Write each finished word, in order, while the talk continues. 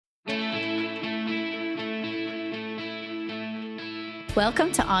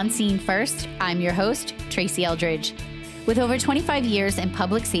Welcome to On Scene First. I'm your host, Tracy Eldridge. With over 25 years in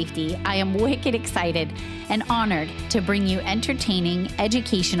public safety, I am wicked excited and honored to bring you entertaining,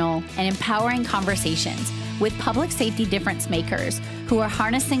 educational, and empowering conversations with public safety difference makers who are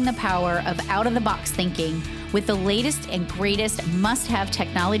harnessing the power of out-of-the-box thinking with the latest and greatest must-have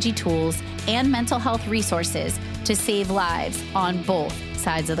technology tools and mental health resources to save lives on both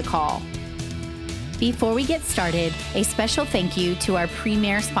sides of the call. Before we get started, a special thank you to our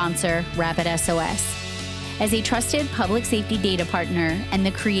premier sponsor, RapidSOS. As a trusted public safety data partner and the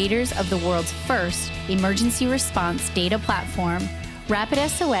creators of the world's first emergency response data platform,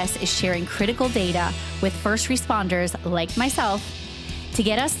 RapidSOS is sharing critical data with first responders like myself to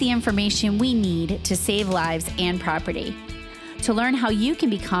get us the information we need to save lives and property. To learn how you can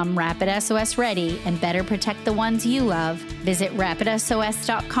become RapidSOS ready and better protect the ones you love, visit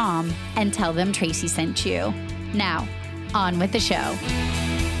rapidsos.com and tell them Tracy sent you. Now, on with the show.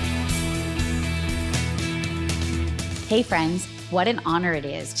 Hey friends, what an honor it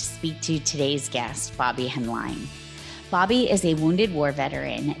is to speak to today's guest, Bobby Henline. Bobby is a wounded war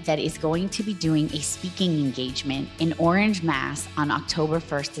veteran that is going to be doing a speaking engagement in Orange, Mass on October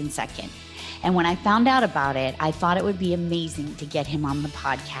 1st and 2nd. And when I found out about it, I thought it would be amazing to get him on the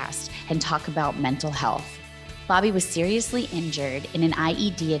podcast and talk about mental health. Bobby was seriously injured in an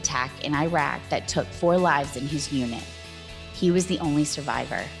IED attack in Iraq that took 4 lives in his unit. He was the only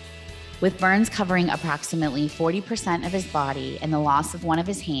survivor. With burns covering approximately 40% of his body and the loss of one of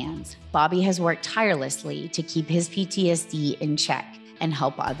his hands, Bobby has worked tirelessly to keep his PTSD in check and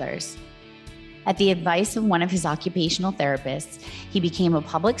help others. At the advice of one of his occupational therapists, he became a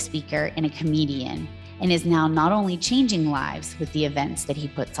public speaker and a comedian, and is now not only changing lives with the events that he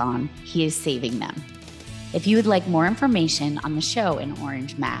puts on, he is saving them. If you would like more information on the show in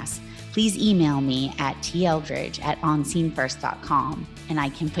Orange, Mass, please email me at teldridge@onscenefirst.com, and I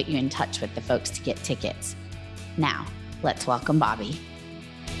can put you in touch with the folks to get tickets. Now, let's welcome Bobby.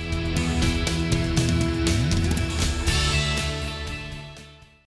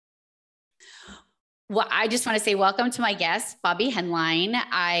 Well, I just want to say welcome to my guest, Bobby Henline.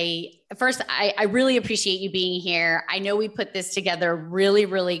 I really appreciate you being here. I know we put this together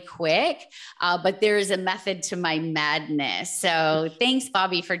really quick, but there is a method to my madness. So thanks,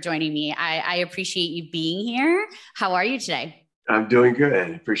 Bobby, for joining me. I appreciate you being here. How are you today? I'm doing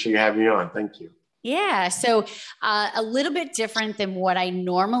good. Appreciate you having me on. Thank you. Yeah. So a little bit different than what I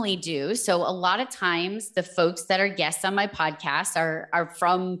normally do. So a lot of times the folks that are guests on my podcast are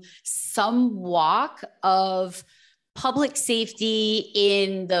from some walk of public safety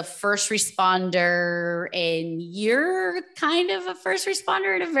in the first responder, and you're kind of a first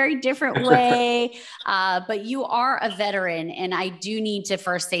responder in a very different way. But you are a veteran, and I do need to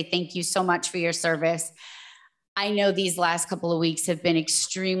first say thank you so much for your service. I know these last couple of weeks have been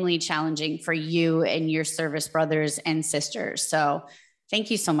extremely challenging for you and your service brothers and sisters. So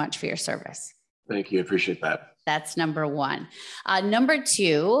thank you so much for your service. Thank you. Appreciate that. That's number one. Number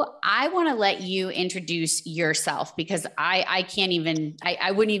two, I want to let you introduce yourself, because I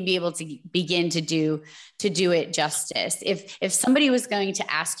wouldn't even be able to begin to do it justice. If somebody was going to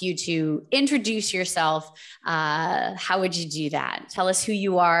ask you to introduce yourself, how would you do that? Tell us who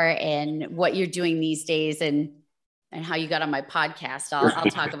you are and what you're doing these days, and how you got on my podcast. I'll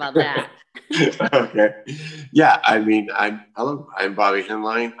talk about that. Okay. Yeah. I mean, I'm Bobby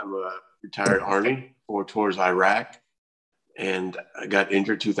Henline. I'm a retired Army, 4 tours Iraq, and I got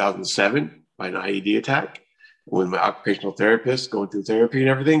injured 2007 by an IED attack. When my occupational therapist, going through therapy and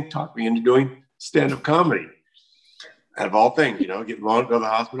everything, talked me into doing stand-up comedy. Out of all things, get involved, go to the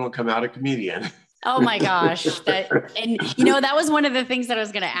hospital, and come out a comedian. Oh my gosh. That was one of the things that I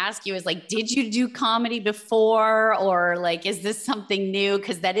was going to ask you is like, did you do comedy before, or like, is this something new?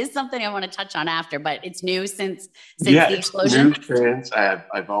 Cause that is something I want to touch on after, but it's new since the explosion. It's new since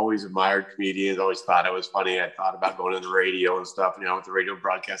I've always admired comedians, always thought I was funny. I thought about going on the radio and stuff, with the radio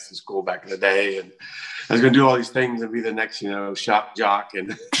broadcasting school back in the day. And I was going to do all these things and be the next, shock jock.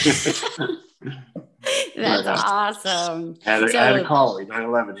 And That's awesome. I had a call.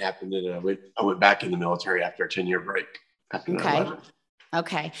 9/11 happened, and I went back in the military after a 10-year break after 9/11.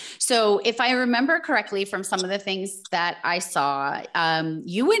 Okay. So if I remember correctly from some of the things that I saw,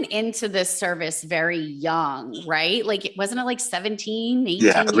 you went into this service very young, right? Like, wasn't it like 17, 18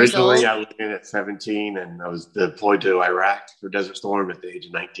 years old? Originally I went in at 17, and I was deployed to Iraq for Desert Storm at the age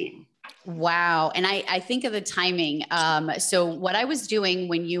of 19. Wow. And I think of the timing. So what I was doing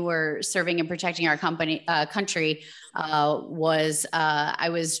when you were serving and protecting our country was I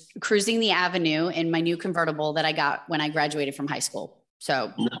was cruising the avenue in my new convertible that I got when I graduated from high school.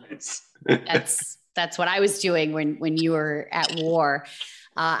 So nice. that's what I was doing when you were at war.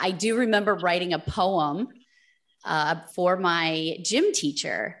 I do remember writing a poem for my gym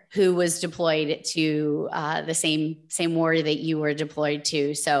teacher who was deployed to the same war that you were deployed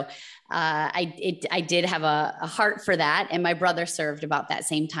to. So I did have a heart for that. And my brother served about that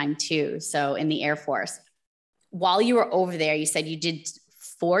same time too. So in the Air Force. While you were over there, you said you did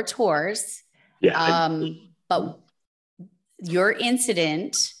 4 tours. Yeah. But your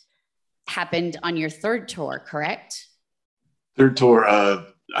incident happened on your 3rd tour, correct? 3rd tour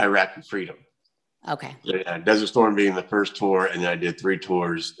of Iraqi freedom. Okay. Yeah, Desert Storm being the first tour, and then I did 3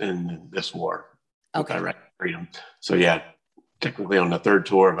 tours in this war. Okay. Iraqi freedom. So yeah, technically on the 3rd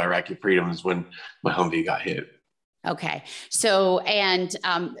tour of Iraqi freedom is when my Humvee got hit. Okay. So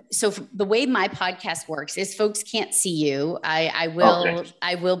the way my podcast works is folks can't see you. I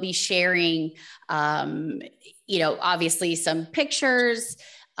will be sharing, obviously some pictures.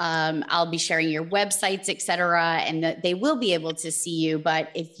 I'll be sharing your websites, et cetera, and they will be able to see you. But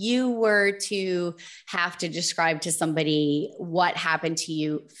if you were to have to describe to somebody what happened to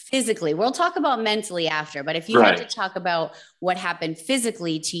you physically, we'll talk about mentally after, but if you had to talk about what happened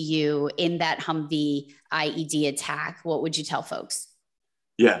physically to you in that Humvee IED attack, what would you tell folks?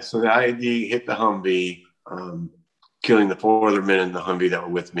 Yeah, so the IED hit the Humvee, killing the 4 other men in the Humvee that were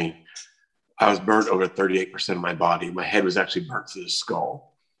with me. I was burnt over 38% of my body. My head was actually burnt to the skull.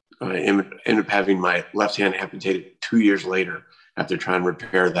 I ended up having my left hand amputated 2 years later after trying to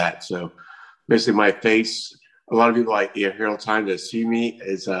repair that. So basically my face, a lot of people here all the time to see me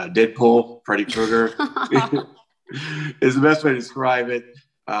is Deadpool, Freddy Krueger is the best way to describe it.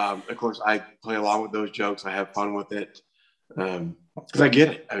 Of course, I play along with those jokes. I have fun with it because I get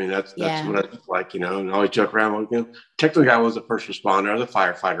it. I mean, that's what I like, and I always joke around. Technically, I was a first responder. I was a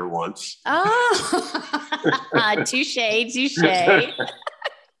firefighter once. Oh, touche.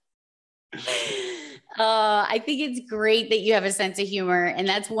 I think it's great that you have a sense of humor. And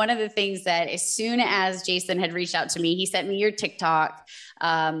that's one of the things that as soon as Jason had reached out to me, he sent me your TikTok.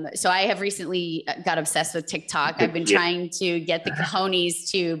 So I have recently got obsessed with TikTok. I've been trying to get the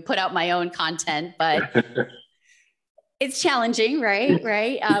cojones to put out my own content, but it's challenging, right? It's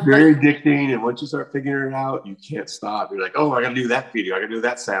very addicting. And once you start figuring it out, you can't stop. You're like, oh, I got to do that video. I got to do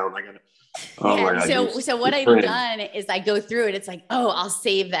that sound. So what I've done is I go through it. It's like, oh, I'll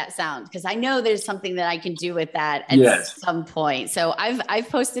save that sound because I know there's something that I can do with that at some point. So I've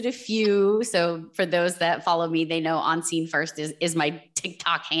posted a few. So for those that follow me, they know On Scene First is my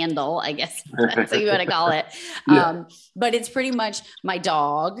TikTok handle, I guess that's what you want to call it. But it's pretty much my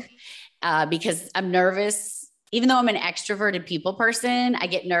dog because I'm nervous. Even though I'm an extroverted people person, I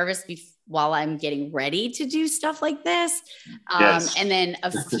get nervous while I'm getting ready to do stuff like this. And then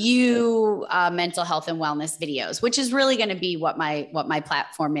a few mental health and wellness videos, which is really going to be what my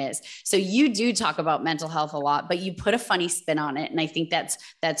platform is. So you do talk about mental health a lot, but you put a funny spin on it. And I think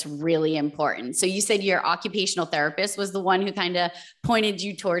that's really important. So you said your occupational therapist was the one who kind of pointed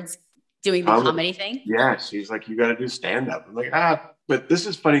you towards doing the comedy thing? Yeah, she's like, you got to do stand-up. I'm like, but this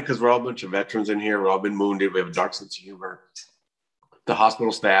is funny because we're all a bunch of veterans in here. We've all been wounded. We have a dark sense of humor. The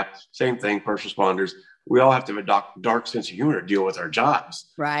hospital staff, same thing, first responders. We all have to have a dark sense of humor to deal with our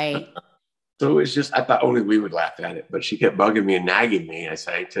jobs. Right. So it's just, I thought only we would laugh at it. But she kept bugging me and nagging me, I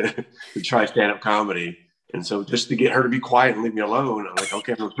say, to try stand-up comedy. And so just to get her to be quiet and leave me alone, I'm like,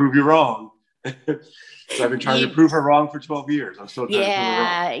 okay, I'm going to prove you wrong. So I've been trying to prove her wrong for 12 years. I'm still trying to prove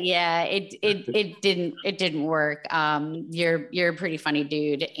her wrong. Yeah. It didn't work. You're a pretty funny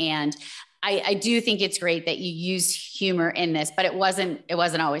dude. And I do think it's great that you use humor in this, but it wasn't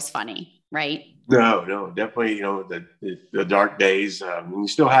always funny, right? No, definitely. The dark days, you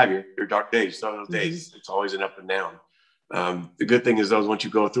still have your dark days, still those days. It's always an up and down. The good thing is those, once you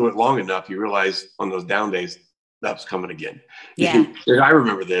go through it long enough, you realize on those down days, that's coming again. Yeah. I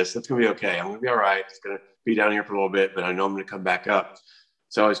remember this. That's going to be okay. I'm going to be all right. It's going to be down here for a little bit, but I know I'm going to come back up.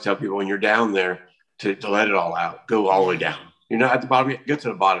 So I always tell people when you're down there to let it all out, go all the way down. You're not at the bottom, get to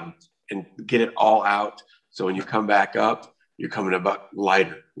the bottom and get it all out. So when you come back up, you're coming up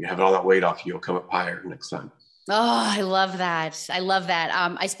lighter. You have all that weight off you. You'll come up higher next time. Oh, I love that.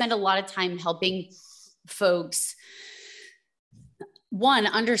 I spend a lot of time helping folks, one,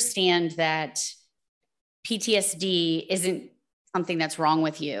 understand that PTSD isn't something that's wrong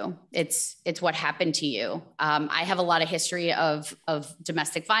with you. It's what happened to you. I have a lot of history of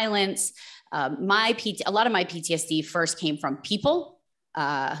domestic violence. A lot of my PTSD first came from people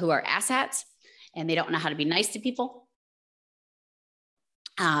who are asshats and they don't know how to be nice to people.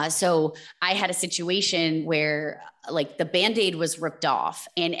 So I had a situation where like the Band-Aid was ripped off,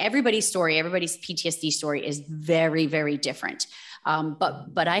 and everybody's PTSD story is very, very different.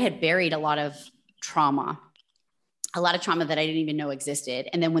 But I had buried a lot of trauma, a lot of trauma that I didn't even know existed.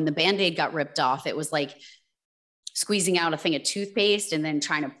 And then when the Band-Aid got ripped off, it was like squeezing out a thing of toothpaste and then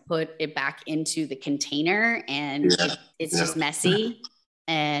trying to put it back into the container. And it's just messy.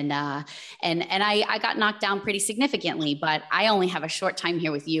 And I got knocked down pretty significantly, but I only have a short time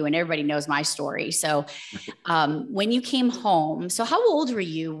here with you and everybody knows my story. So, when you came home, so how old were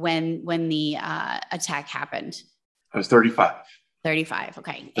you when the, attack happened? I was 35. 35.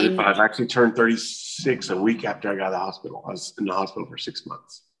 Okay. 35. I actually turned 36 a week after I got out of the hospital. I was in the hospital for 6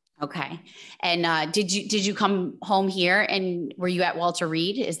 months. Okay. And did you come home here and were you at Walter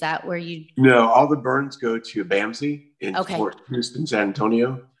Reed? Is that where you? No, all the burns go to BAMC in Okay. Fort Houston, San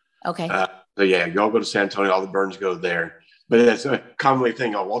Antonio. Okay. So yeah, you all go to San Antonio, all the burns go there. But it's a commonly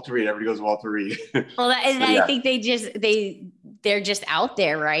thing. Oh, Walter Reed, everybody goes to Walter Reed. Well, I think they're just out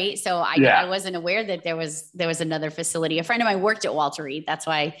there, right? So I wasn't aware that there was another facility. A friend of mine worked at Walter Reed. That's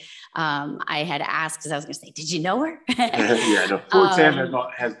why I had asked, because I was going to say, did you know her? Yeah, no. Fort Sam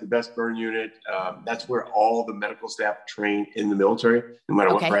has the best burn unit. That's where all the medical staff train in the military, no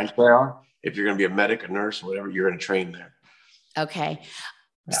matter what branch they are. If you're going to be a medic, a nurse, whatever, you're going to train there. Okay.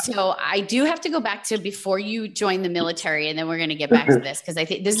 Yeah. So I do have to go back to before you joined the military, and then we're going to get back to this because I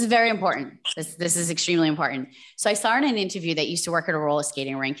think this is very important. This is extremely important. So I saw in an interview that you used to work at a roller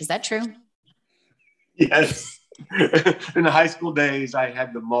skating rink. Is that true? Yes. In the high school days, I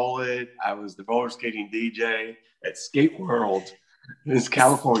had the mullet. I was the roller skating DJ at Skate World in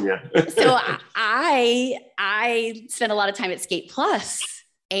California. So I spent a lot of time at Skate Plus.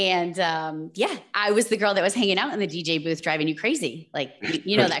 And I was the girl that was hanging out in the DJ booth driving you crazy. Like,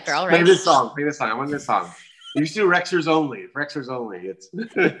 you know that girl, right? Play this song. I want this song. You used to do Rexers only. It's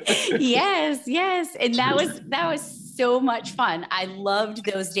yes. And that was so much fun. I loved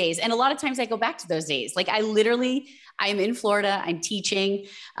those days. And a lot of times I go back to those days. Like I'm in Florida, I'm teaching,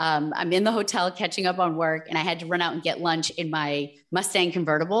 I'm in the hotel catching up on work, and I had to run out and get lunch in my Mustang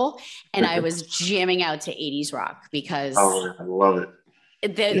convertible. And I was jamming out to 80s rock because I love it.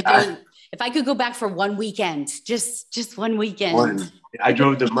 If I could go back for one weekend, just one weekend. I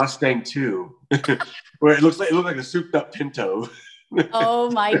drove the Mustang too, where it looked like a souped up Pinto. Oh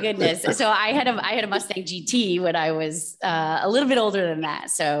my goodness! So I had a Mustang GT when I was a little bit older than that.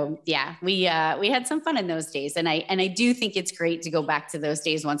 So yeah, we had some fun in those days, and I do think it's great to go back to those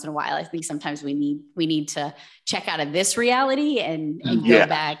days once in a while. I think sometimes we need to check out of this reality and go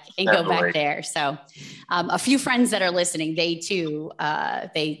back and definitely go back there. So a few friends that are listening, they too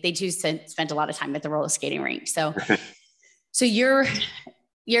spent a lot of time at the roller skating rink. So you're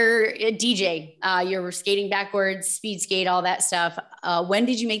a DJ, you're skating backwards, speed skate, all that stuff. When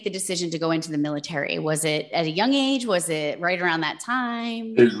did you make the decision to go into the military? Was it at a young age? Was it right around that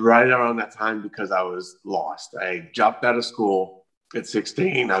time? It was right around that time because I was lost. I dropped out of school at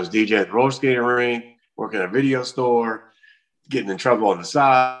 16. I was DJ at the roller skating rink, working at a video store, getting in trouble on the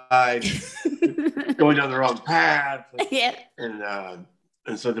side, going down the wrong path. Yeah. And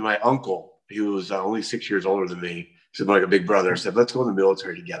so then my uncle, he was only 6 years older than me, so like a big brother, said, let's go in the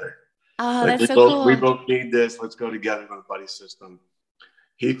military together. Oh, that's so cool. We both need this. Let's go together on a buddy system.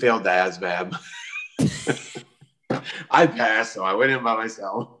 He failed the ASVAB. I passed, so I went in by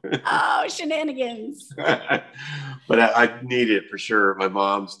myself. Oh, shenanigans. But I needed it for sure. My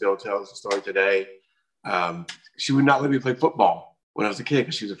mom still tells the story today. She would not let me play football when I was a kid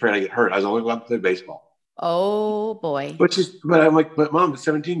because she was afraid I'd get hurt. I was only allowed to play baseball. Oh, boy. But I'm like, but Mom, at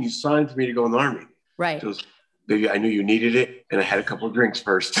 17, you signed for me to go in the Army. Right. So baby, I knew you needed it, and I had a couple of drinks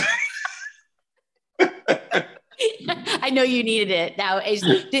first. I know you needed it. Now,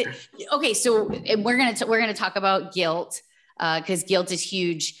 okay. So we're gonna talk about guilt because guilt is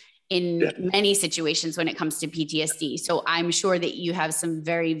huge in many situations when it comes to PTSD. So I'm sure that you have some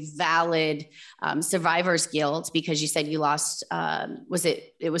very valid survivor's guilt because you said you lost.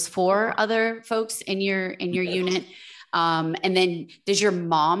 It was 4 other folks in your unit, and then does your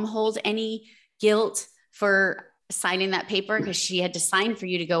mom hold any guilt for signing that paper because she had to sign for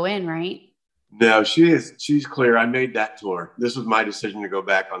you to go in, right? No, she's clear. I made that tour. This was my decision to go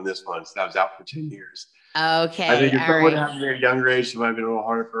back on this one. So I was out for 10 years. Okay. I think if that would have happened at a younger age, it might have been a little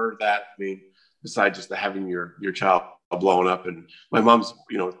harder for her. That, I mean, besides just having your child blowing up. And my mom's,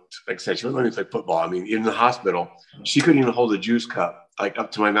 like I said, she wouldn't let me play football. I mean, in the hospital, she couldn't even hold a juice cup like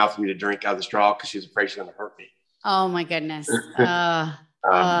up to my mouth for me to drink out of the straw because she was afraid she was going to hurt me. Oh my goodness.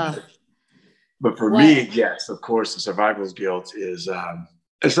 But for me, yes, of course, the survivor's guilt is,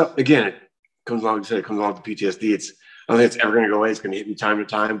 again, it comes along, like I said, it comes along with PTSD. I don't think it's ever going to go away. It's going to hit me time to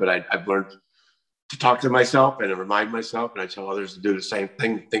time, but I've learned to talk to myself and remind myself, and I tell others to do the same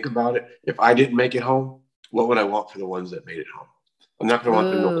thing. Think about it. If I didn't make it home, what would I want for the ones that made it home? I'm not going to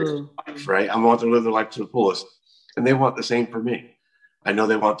want them to life, right? I want them to live their life to the fullest. And they want the same for me. I know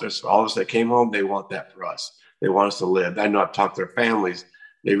they want this, all of us that came home, they want that for us. They want us to live. I know I've talked to their families.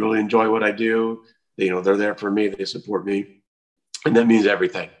 They really enjoy what I do. They, they're there for me. They support me. And that means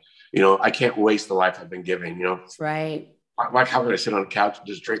everything. I can't waste the life I've been given, Right. Like, how could I sit on a couch and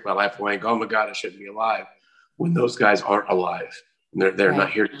just drink my life away and go, oh my God, I shouldn't be alive when those guys aren't alive and they're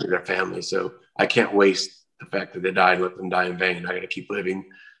not here to see their family. So I can't waste the fact that they died and let them die in vain. I got to keep living.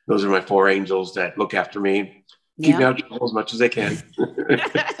 Those are my 4 angels that look after me, keep me out of trouble as much as they can.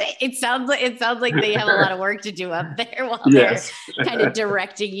 It sounds like they have a lot of work to do up there while they're kind of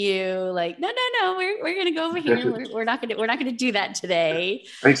directing you. Like, no, we're gonna go over here. We're not gonna do that today.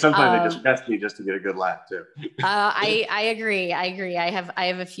 I think sometimes they just test me just to get a good laugh too. I agree. I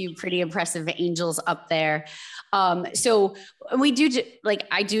have a few pretty impressive angels up there. So we do, like,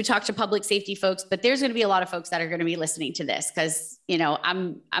 I do talk to public safety folks, but there's going to be a lot of folks that are going to be listening to this because,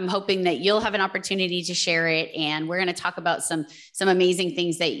 I'm hoping that you'll have an opportunity to share it. And we're going to talk about some amazing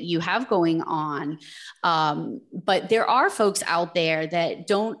things that you have going on. But there are folks out there that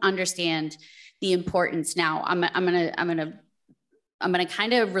don't understand the importance. Now I'm going to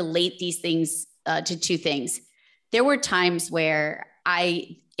kind of relate these things to 2 things. There were times where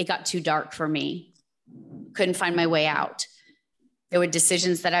it got too dark for me. Couldn't find my way out. There were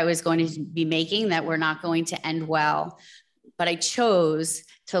decisions that I was going to be making that were not going to end well, but I chose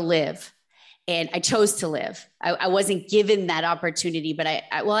to live. And I chose to live. I wasn't given that opportunity, but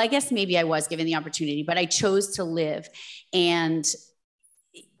I guess maybe I was given the opportunity, but I chose to live. And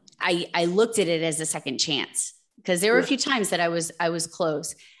I looked at it as a second chance because there were a few times that I was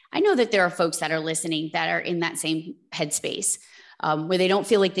close. I know that there are folks that are listening that are in that same headspace. Where they don't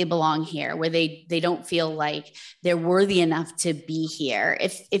feel like they belong here, where they don't feel like they're worthy enough to be here.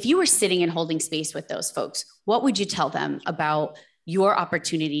 If you were sitting and holding space with those folks, what would you tell them about your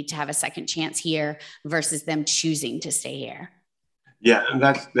opportunity to have a second chance here versus them choosing to stay here? Yeah, and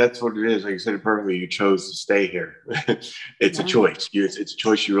that's what it is. Like you said it perfectly, you chose to stay here. It's a choice. It's a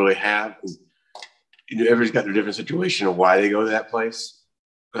choice you really have. Everybody's got their different situation of why they go to that place.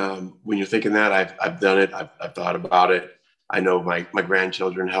 When you're thinking that, I've done it. I've thought about it. I know my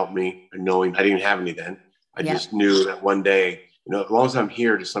grandchildren helped me, knowing I didn't even have any then. I just knew that one day, as long as I'm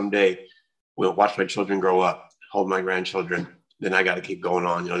here to someday, watch my children grow up, hold my grandchildren, then I got to keep going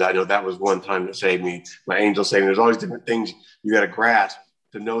on. I know that was one time that saved me. My angel saved me. There's always different things you got to grasp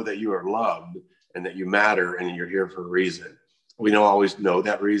to know that you are loved and that you matter and you're here for a reason. We don't always know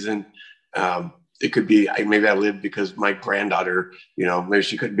that reason. It could be, maybe I lived because my granddaughter, maybe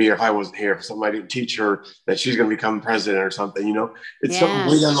she couldn't be here if I wasn't here. If somebody didn't teach her that she's going to become president or something, it's something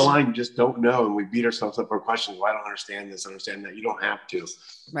way down the line you just don't know. And we beat ourselves up for questions. Well, I don't understand this, understand that. You don't have to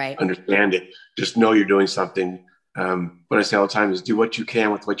understand it. Just know you're doing something. What I say all the time is do what you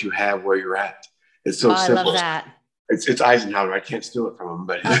can with what you have where you're at. It's so simple. I love that. It's Eisenhower. I can't steal it from him,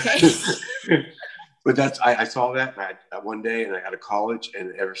 but okay. But I saw that one day and I got to college,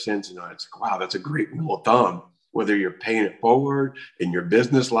 and ever since, it's like, wow, that's a great rule of thumb. Whether you're paying it forward in your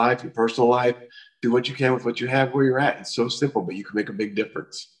business life, your personal life, do what you can with what you have where you're at. It's so simple, but you can make a big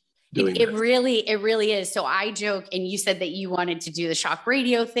difference. It really is. So I joke, and you said that you wanted to do the shock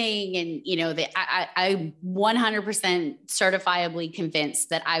radio thing. And, I'm 100% certifiably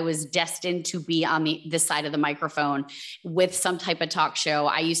convinced that I was destined to be on this side of the microphone with some type of talk show.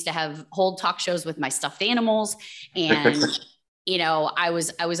 I used to hold talk shows with my stuffed animals, and, I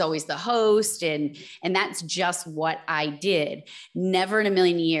was always the host, and that's just what I did. Never in a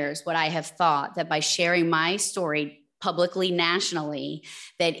million years would I have thought that by sharing my story publicly, nationally,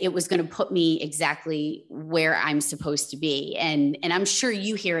 that it was going to put me exactly where I'm supposed to be. And I'm sure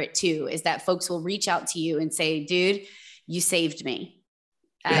you hear it too, is that folks will reach out to you and say, dude, you saved me.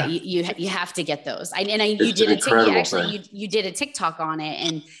 You have to get those. You did a TikTok on it.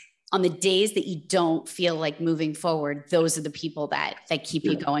 And on the days that you don't feel like moving forward, those are the people that keep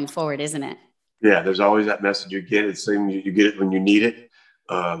you going forward, isn't it? Yeah. There's always that message you get. It's saying you get it when you need it.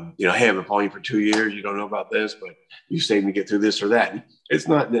 Hey, I've been following you for 2 years. You don't know about this, but you saved me get through this or that. And it's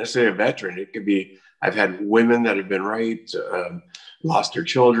not necessarily a veteran. It could be, I've had women that have been raped, lost their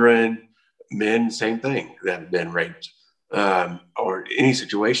children, men, same thing, that have been raped, or any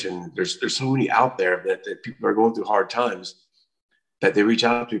situation. There's so many out there that people are going through hard times that they reach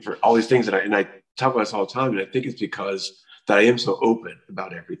out to me for all these things. And I talk about this all the time. And I think it's because that I am so open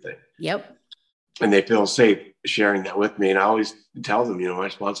about everything. Yep. And they feel safe sharing that with me. And I always tell them, my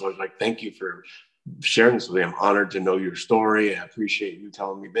response was like, thank you for sharing this with me. I'm honored to know your story. I appreciate you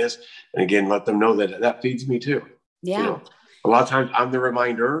telling me this. And again, let them know that feeds me too. Yeah. A lot of times I'm the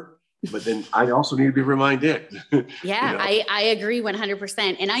reminder, but then I also need to be reminded. Yeah, I agree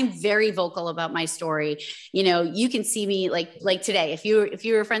 100%. And I'm very vocal about my story. You can see me like today, if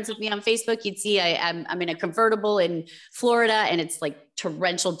you were friends with me on Facebook, you'd see I'm in a convertible in Florida, and it's like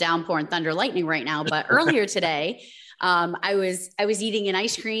torrential downpour and thunder lightning right now. But earlier today, I was eating an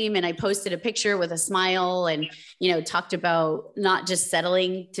ice cream, and I posted a picture with a smile, and talked about not just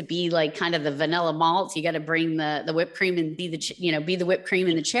settling to be like kind of the vanilla malt. You got to bring the whipped cream and be the whipped cream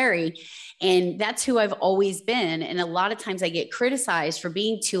and the cherry. And that's who I've always been. And a lot of times I get criticized for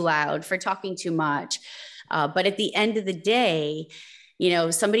being too loud, for talking too much. But at the end of the day,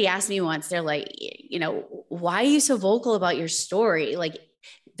 somebody asked me once, they're like, why are you so vocal about your story? Like,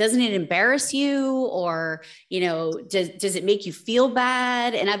 doesn't it embarrass you? Or, does it make you feel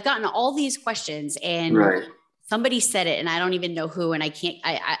bad? And I've gotten all these questions, and Right. somebody said it, and I don't even know who, and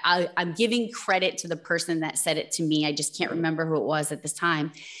I'm giving credit to the person that said it to me. I just can't remember who it was at this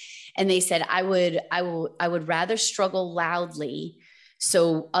time. And they said, I would rather struggle loudly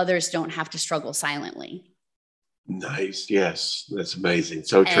so others don't have to struggle silently. Nice. Yes. That's amazing.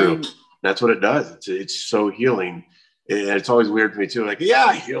 So true. And that's what it does. It's so healing. It's always weird for me too. Like, yeah,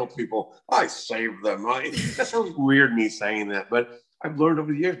 I heal people. I save them. That sounds weird, me saying that, but I've learned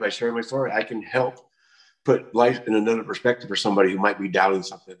over the years by sharing my story, I can help put life in another perspective for somebody who might be doubting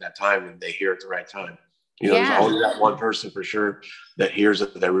something at that time, and they hear it at the right time. There's always that one person for sure that hears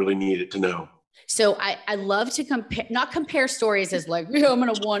it that really needed to know. So I love to not compare stories as like, I'm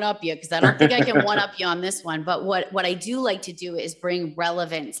going to one up you, because I don't think I can one up you on this one. But what I do like to do is bring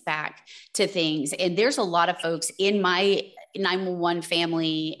relevance back to things. And there's a lot of folks in my 911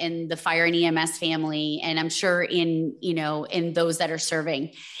 family, in the fire and EMS family, and I'm sure in those that are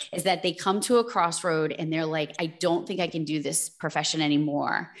serving, is that they come to a crossroad and they're like, I don't think I can do this profession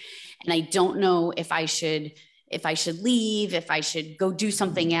anymore. And I don't know if I should leave, if I should go do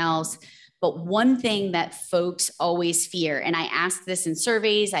something else. But one thing that folks always fear, and I ask this in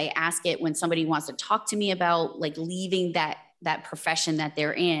surveys, I ask it when somebody wants to talk to me about like leaving that profession that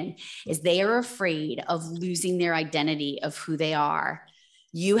they're in, is they are afraid of losing their identity of who they are.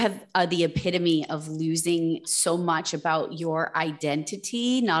 You have the epitome of losing so much about your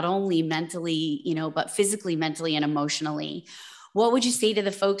identity, not only mentally, but physically, mentally, and emotionally. What would you say to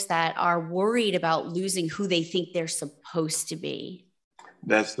the folks that are worried about losing who they think they're supposed to be?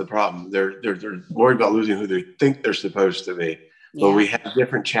 That's the problem. They're worried about losing who they think they're supposed to be. Yeah. But we have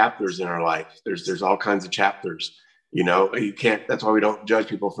different chapters in our life. There's all kinds of chapters. You can't. That's why we don't judge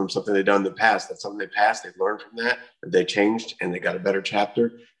people from something they've done in the past. That's something they passed. They've learned from that. They changed and they got a better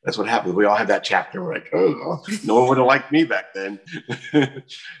chapter. That's what happens. We all have that chapter. We're like, oh, no one would have liked me back then.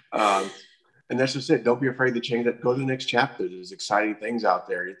 And that's just it. Don't be afraid to change that. Go to the next chapter. There's exciting things out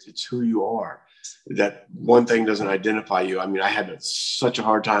there. It's who you are. That one thing doesn't identify you. I mean, I had such a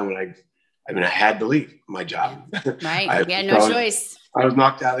hard time when I had to leave my job. Right. You had no choice. I was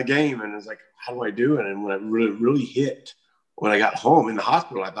knocked out of the game, and it was like, how do I do it? And when I really hit, when I got home in the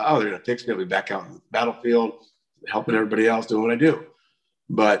hospital, I thought, oh, they're going to fix me. I'll be back out in the battlefield, helping everybody else doing what I do.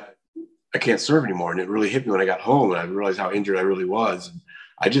 But I can't serve anymore. And it really hit me when I got home, and I realized how injured I really was. And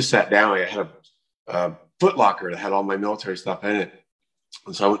I just sat down. I had a Foot Locker that had all my military stuff in it.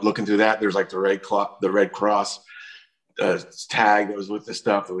 And so I went looking through that. There's like the Red Cross tag that was with the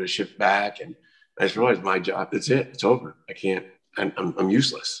stuff that was shipped back. And I just realized my job, that's it. It's over. I can't, I'm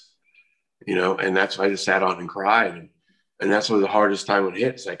useless, and that's why I just sat on and cried. And that's what the hardest time would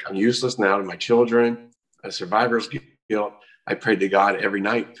hit. It's like, I'm useless now to my children, a survivor's guilt. I prayed to God every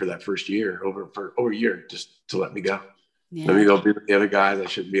night for that first year, for over a year, just to let me go. Yeah. Let me go be with the other guys. I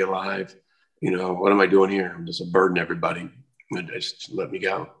shouldn't be alive. What am I doing here? I'm just a burden to everybody. Just let me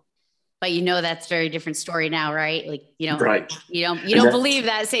go. But that's a very different story now, right? Like, right. You don't believe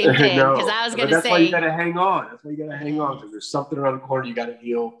that same thing. Because I was going to say, that's why you got to hang on. That's why you got to hang on. Because there's something around the corner. You got to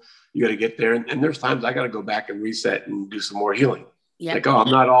heal. You got to get there. And there's times I got to go back and reset and do some more healing. Yep. Like, I'm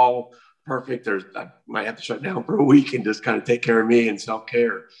not all perfect. I might have to shut down for a week and just kind of take care of me and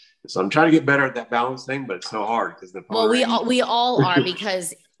self-care. So I'm trying to get better at that balance thing, but it's so hard because we all are,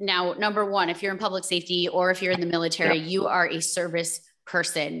 because now, number one, if you're in public safety or if you're in the military, you are a service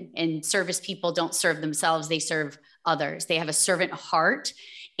person, and service people don't serve themselves. They serve others. They have a servant heart,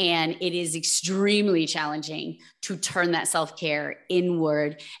 and it is extremely challenging to turn that self-care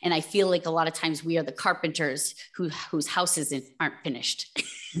inward. And I feel like a lot of times we are the carpenters whose houses aren't finished.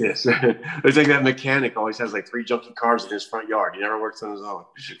 Yes. It's like that mechanic always has like 3 junky cars in his front yard. He never works on his own.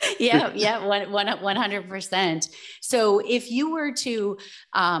 Yeah. 100%. So if you were to,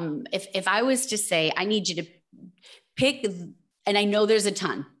 if I was to say, I need you to pick, and I know there's a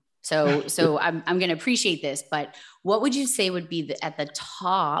ton, So I'm going to appreciate this, but what would you say would be at the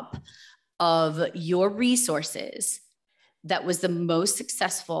top of your resources that was the most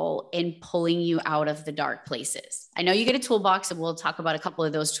successful in pulling you out of the dark places? I know you get a toolbox and we'll talk about a couple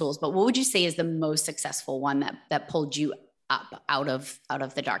of those tools, but what would you say is the most successful one that pulled you up out of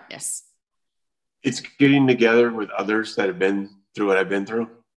the darkness? It's getting together with others that have been through what I've been through,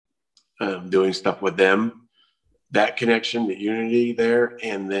 doing stuff with them, that connection, the unity there,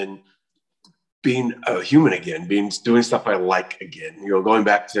 and then being a human again, doing stuff I like again, going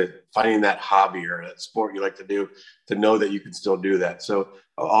back to finding that hobby or that sport you like to do, to know that you can still do that. So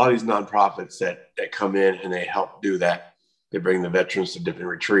all these nonprofits that come in and they help do that. They bring the veterans to different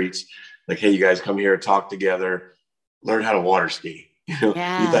retreats. Like, hey, you guys come here, talk together, learn how to water ski. You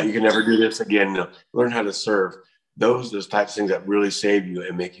thought you could never do this again. Learn how to surf. Those types of things that really save you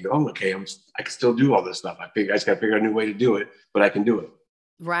and make you go, oh, okay, I can still do all this stuff. I just got to figure out a new way to do it, but I can do it.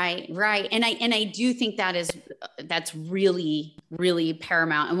 Right. And I do think that's really, really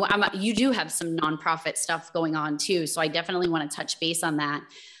paramount. And you do have some nonprofit stuff going on too. So I definitely want to touch base on that.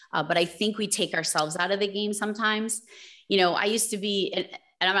 But I think we take ourselves out of the game sometimes. I used to be,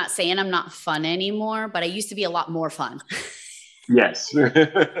 and I'm not saying I'm not fun anymore, but I used to be a lot more fun. Yes.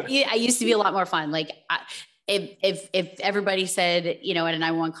 Yeah, I used to be a lot more fun. Like if everybody said, at an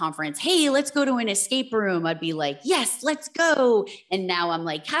I1 conference, hey, let's go to an escape room, I'd be like, yes, let's go. And now I'm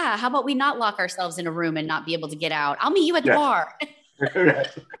like, how about we not lock ourselves in a room and not be able to get out? I'll meet you at the bar.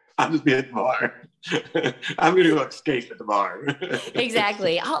 I'll just be at the bar. I'm going to go escape at the bar.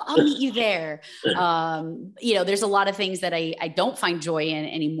 Exactly. I'll meet you there. There's a lot of things that I don't find joy in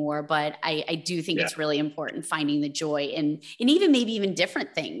anymore, but I do think it's really important finding the joy and even maybe even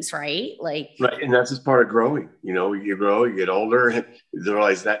different things, right? Right. And that's just part of growing. You grow, you get older, and you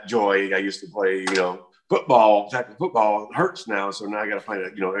realize that joy. I used to play, football. Tackle football hurts now, so now I got to find I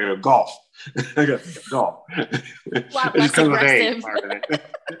got to golf. I got to golf. A lot less aggressive.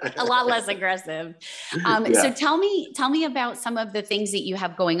 A lot less aggressive. So tell me about some of the things that you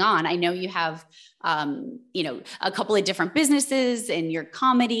have going on. I know you have, a couple of different businesses and your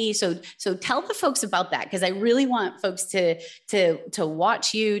comedy. So tell the folks about that, because I really want folks to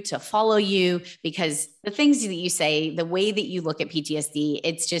watch you, to follow you, because the things that you say, the way that you look at PTSD,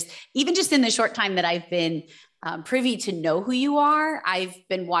 it's just, even just in the short time that I've been privy to know who you are, I've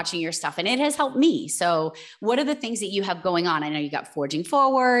been watching your stuff and it has helped me. So what are the things that you have going on? I know you got Forging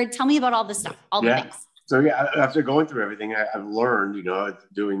Forward. Tell me about all this stuff, all the things. So after going through everything, I've learned,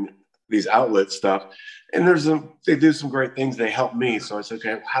 doing these outlet stuff, and they do some great things. They help me. So I said,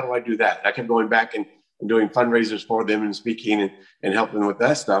 okay, how do I do that? I kept going back and doing fundraisers for them and speaking and helping them with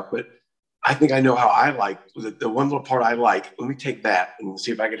that stuff. But I think I know how I like the one little part I like. Let me take that and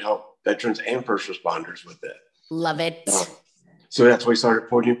see if I can help veterans and first responders with it. Love it. So that's why we started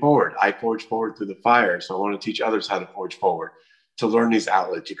Forging Forward. I forge forward through the fire. So I want to teach others how to forge forward, to learn these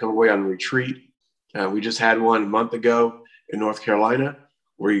outlets. You come away on retreat. We just had one a month ago in North Carolina,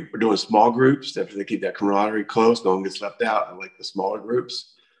 where we're doing small groups after they keep that camaraderie close. No one gets left out. I like the smaller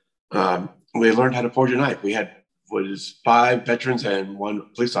groups. We learned how to forge a knife. We had 5 veterans and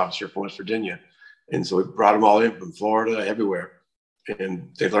 1 police officer from West Virginia. And so we brought them all in from Florida, everywhere. And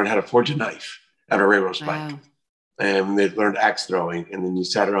they learned how to forge a knife out of a railroad spike. Wow. And they learned axe throwing. And then you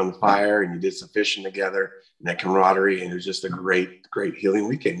sat around the fire and you did some fishing together and that camaraderie. And it was just a great, great healing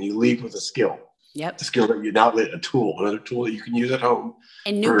weekend. You leave with a skill. Yep. A skill that you now another tool that you can use at home.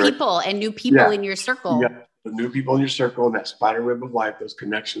 And new people in your circle. Yeah. The new people in your circle and that spider web of life, those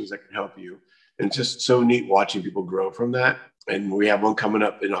connections that can help you. And it's just so neat watching people grow from that. And we have one coming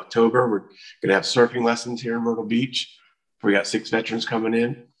up in October. We're going to have surfing lessons here in Myrtle Beach. We got 6 veterans coming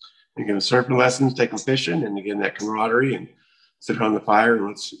in. You're going to surfing lessons, take them fishing, and again, that camaraderie, and sit around the fire and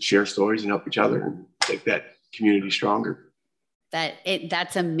let's share stories and help each other and make that community stronger.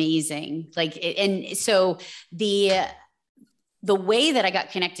 That's amazing. And so the way that I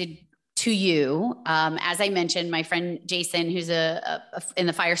got connected to you, as I mentioned, my friend Jason, who's in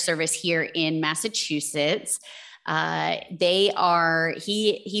the fire service here in Massachusetts,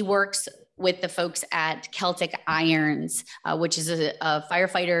 he works with the folks at Celtic Irons, which is a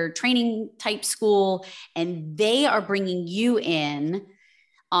firefighter training type school. And they are bringing you in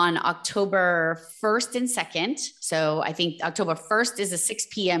on October 1st and 2nd. So I think October 1st is a 6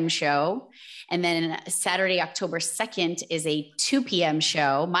 p.m. show. And then Saturday, October 2nd is a 2 p.m.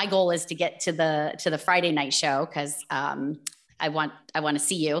 show. My goal is to get to the Friday night show, because I want to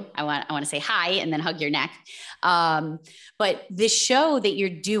see you. I want to say hi and then hug your neck. But this show that you're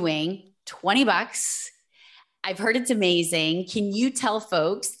doing, $20. I've heard it's amazing. Can you tell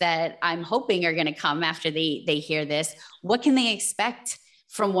folks that I'm hoping are going to come after they hear this, what can they expect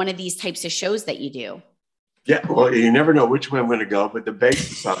from one of these types of shows that you do? Yeah, well, you never know which way I'm going to go, but the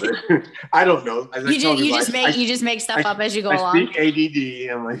basis of it, I don't know. As You just make stuff up as you go along. I speak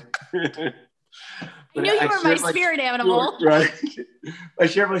ADD. I'm like, I knew you were my spirit animal. Right. I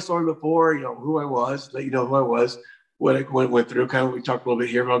shared my story before, who I was, let you know who I was, what I went through. Kind of, we talked a little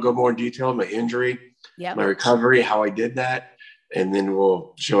bit here, but I'll go more in detail. My injury, my recovery, how I did that. And then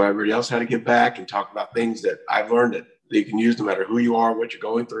we'll show everybody else how to get back and talk about things that I've learned that you can use no matter who you are, what you're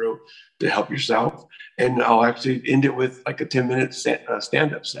going through to help yourself. And I'll actually end it with like a 10-minute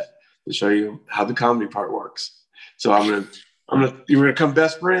stand-up set to show you how the comedy part works. So we're gonna come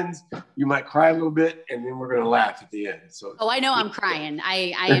best friends. You might cry a little bit, and then we're gonna laugh at the end. So I know I'm crying.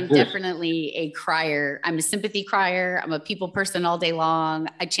 I am definitely a crier. I'm a sympathy crier. I'm a people person all day long.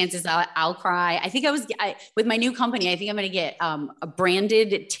 Chances I'll cry. I think with my new company, I think I'm gonna get a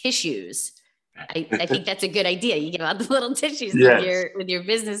branded tissues. I think that's a good idea. You give out the little tissues with your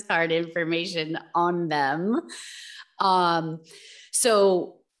business card information on them.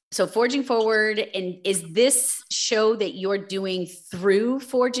 So Forging Forward, and is this show that you're doing through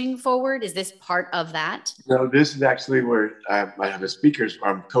Forging Forward? Is this part of that? No, this is actually where I have a speakers.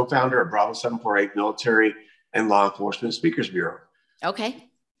 I'm co-founder of Bravo 748 Military and Law Enforcement Speakers Bureau. Okay.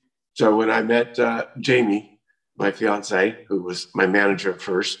 So when I met Jamie, my fiance, who was my manager at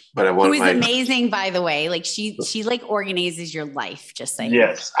first, but who is amazing, by the way. Like she like organizes your life, just saying.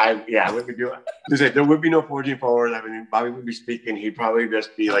 Yes, let me do it. There would be no Forging Forward. I mean, Bobby would be speaking. He'd probably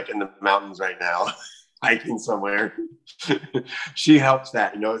just be like in the mountains right now, hiking somewhere. She helps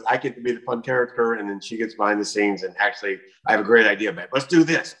that, I get to be the fun character, and then she gets behind the scenes. And actually, I have a great idea, babe. Let's do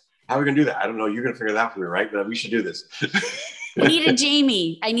this. How are we gonna do that? I don't know. You're gonna figure that out for me, right? But we should do this. I need a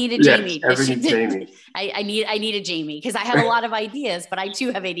Jamie. I need a Jamie I need a Jamie because I have a lot of ideas, but I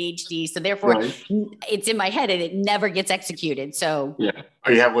too have ADHD. So therefore it's in my head and it never gets executed. So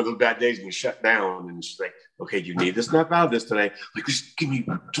or you have one of those bad days and you shut down and it's like, okay, you need to snap out of this today. Like, just give me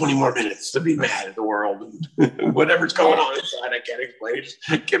 20 more minutes to be mad at the world and whatever's going on inside. I can't explain it.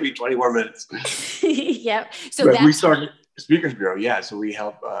 Just give me 20 more minutes. Yep. So we started Speakers Bureau. Yeah. So we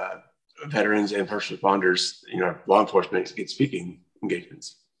help, veterans and first responders, law enforcement get speaking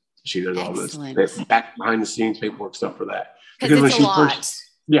engagements. She does all this back behind the scenes paperwork stuff for that. Because it's a lot.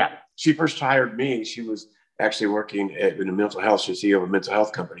 She first hired me. She was actually working in a mental health. She's CEO of a mental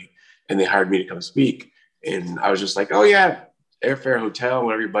health company, and they hired me to come speak. And I was just like, oh yeah, airfare, hotel,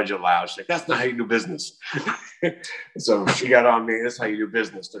 whatever your budget allows. She's like, that's not how you do business. So she got on me. That's how you do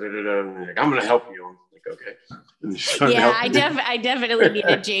business. And like, I'm going to help you. I'm like, okay. I definitely need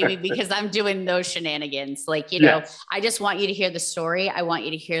a Jamie because I'm doing those shenanigans. Like, I just want you to hear the story. I want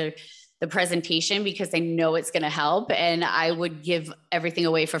you to hear the presentation because I know it's going to help. And I would give everything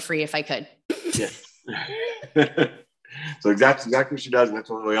away for free if I could. So that's exactly what she does. And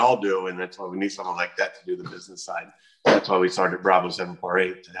that's what we all do. And that's why we need someone like that to do the business side. That's why we started Bravo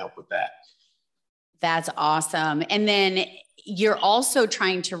 748 to help with that. That's awesome. And then you're also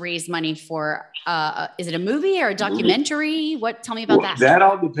trying to raise money for, is it a movie or a documentary? Tell me about that. That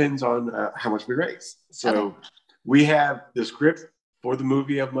all depends on how much we raise. So we have the script for the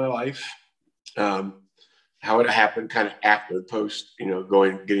movie of my life, how it happened kind of after the post,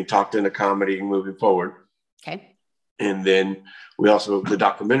 getting talked into comedy and moving forward. Okay. And then we also, the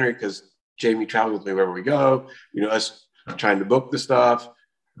documentary, because Jamie traveled with me wherever we go, us trying to book the stuff,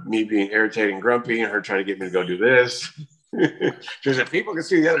 me being irritating and grumpy, and her trying to get me to go do this. She said, people can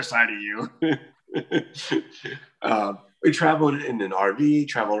see the other side of you. We travel in an RV,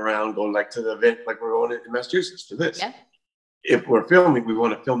 travel around, going like to the event, like we're going in Massachusetts to this. Yeah. If we're filming, we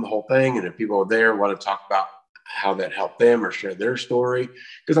want to film the whole thing. And if people are there, want to talk about how that helped them or share their story,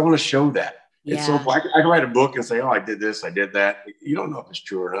 because I want to show that. Yeah. It's so I can write a book and say, oh, I did this, I did that. You don't know if it's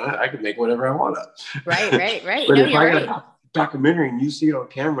true or not. I can make whatever I want up. Right. But if I got a documentary and you see it on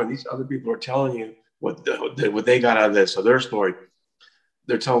camera and these other people are telling you what they got out of this or their story,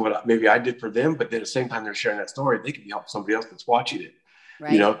 they're telling what maybe I did for them, but then at the same time they're sharing that story, they can help somebody else that's watching it.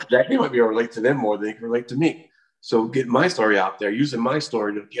 Right. That they might be able to relate to them more than they can relate to me. So getting my story out there, using my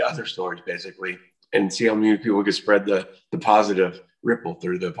story to get other stories basically, and see how many people can spread the positive ripple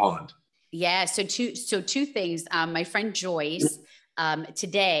through the pond. Yeah. So two things. My friend Joyce,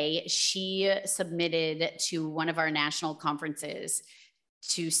 today, she submitted to one of our national conferences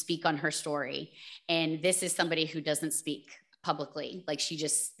to speak on her story. And this is somebody who doesn't speak publicly. Like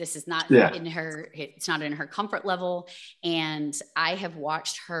this is not Yeah. it's not in her comfort level. And I have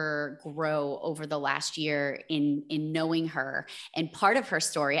watched her grow over the last year in knowing her. And part of her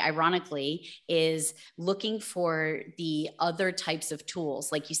story, ironically, is looking for the other types of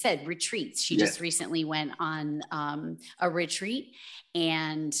tools. Like you said, retreats. She just recently went on a retreat,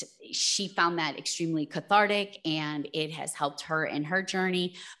 and she found that extremely cathartic, and it has helped her in her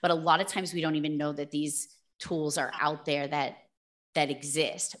journey. But a lot of times we don't even know that these tools are out there that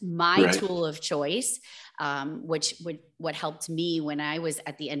exist. My tool of choice, what helped me when I was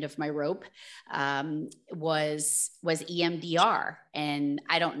at the end of my rope, was EMDR. And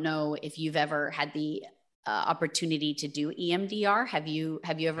I don't know if you've ever had the opportunity to do EMDR. Have you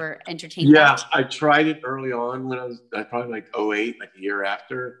ever entertained that? Yeah, I tried it early on when I was probably like 08, like a year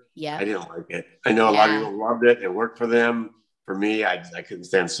after. Yeah. I didn't like it. I know a lot of people loved it. It worked for them. For me, I couldn't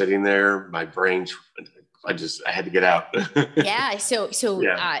stand sitting there. My brain, I had to get out. Yeah. So,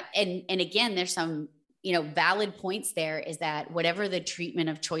 and again, there's some, valid points there, is that whatever the treatment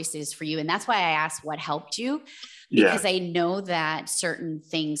of choice is for you. And that's why I asked what helped you, because I know that certain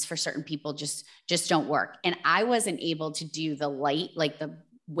things for certain people just don't work. And I wasn't able to do the light, like the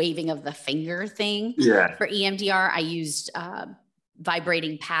waving of the finger thing for EMDR. I used,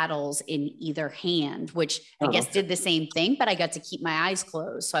 vibrating paddles in either hand, which I guess did the same thing, but I got to keep my eyes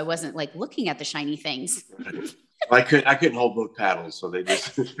closed. So I wasn't like looking at the shiny things. I couldn't hold both paddles. So they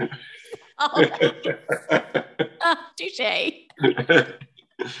just, touche.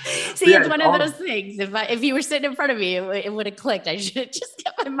 See, it's one of those things. If you were sitting in front of me, it would have clicked. I should have just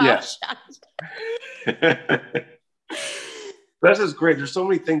kept my mouth shut. This is great. There's so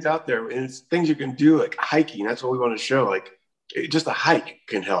many things out there, and it's things you can do, like hiking. That's what we want to show. Like, just a hike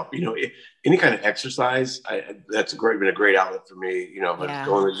can help. Any kind of exercise. That's been a great outlet for me. But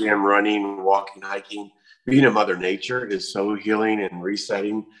going to the gym, running, walking, hiking, being in Mother Nature is so healing and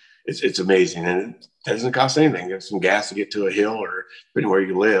resetting. It's amazing, and it doesn't cost anything. There's some gas to get to a hill, or depending where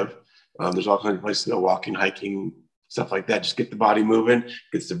you live. There's all kinds of places to go, walking, hiking, stuff like that. Just get the body moving,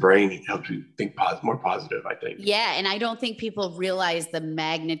 gets the brain, it helps you think more positive, I think. Yeah. And I don't think people realize the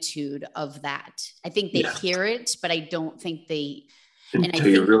magnitude of that. I think they hear it, but I don't think they, until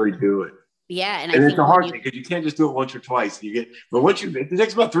you really do it. Yeah. And it's a hard thing, because you can't just do it once or twice. It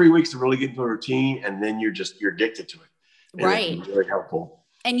takes about 3 weeks to really get into a routine, and then you're addicted to it. Right. It's really helpful.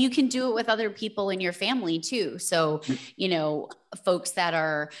 And you can do it with other people in your family too. So, folks that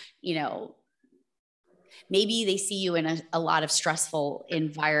are, maybe they see you in a lot of stressful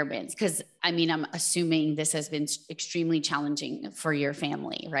environments. Because I'm assuming this has been extremely challenging for your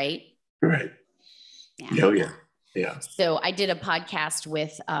family, right? Right. Yeah. Oh, yeah. Yeah. So I did a podcast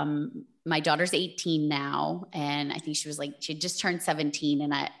with my daughter's 18 now, and I think she had just turned 17.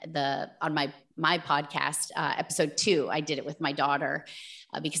 And on my podcast, episode 2, I did it with my daughter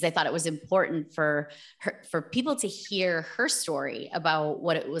because I thought it was important for people to hear her story about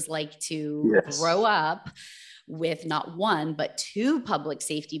what it was like to grow up with not one, but 2 public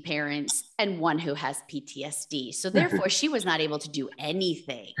safety parents and one who has PTSD. So therefore she was not able to do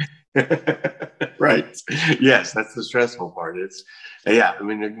anything. Right. Yes. That's the stressful part. You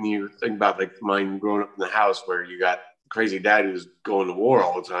think about like mine growing up in the house where you got crazy dad who's going to war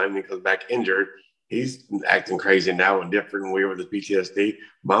all the time. He comes back injured. He's acting crazy now and different and weird with the PTSD.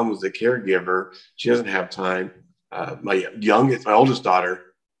 Mom was the caregiver. She doesn't have time. My oldest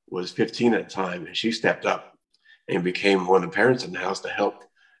daughter was 15 at the time, and she stepped up and became one of the parents in the house to help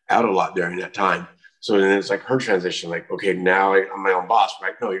out a lot during that time. So then it's like her transition, like, okay, now I'm my own boss,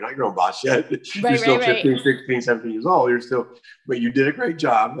 right? No, you're not your own boss yet. You're still 15, 16, 17 years old. But you did a great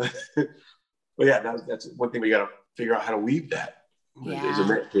job. But yeah, that's one thing we got to figure out how to weave that.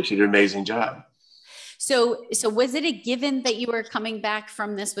 Yeah. She did an amazing job. So was it a given that you were coming back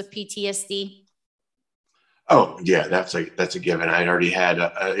from this with PTSD? Oh yeah, that's a given. I already had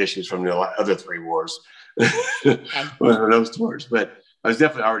issues from the other 3 wars, those tours, but I was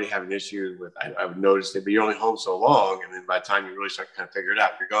definitely already having issues with. I would notice it, but you're only home so long, and then by the time you really start to kind of figure it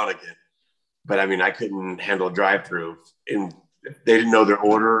out, you're gone again. But I couldn't handle a drive-through, and they didn't know their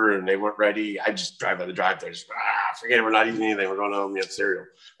order and they weren't ready. I just drive by the drive-through. Forget it. We're not eating anything. We're going home. We have cereal.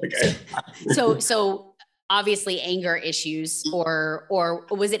 So obviously anger issues, or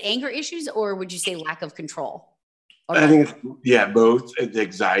was it anger issues, or would you say lack of control? I think both. The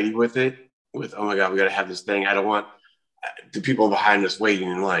anxiety with it, oh my God, we got to have this thing. I don't want the people behind us waiting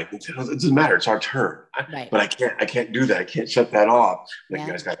in line. It doesn't matter. It's our turn. Right. But I can't do that. I can't shut that off. You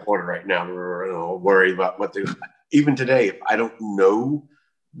guys got to order right now. We're worried about what they. Even today, if I don't know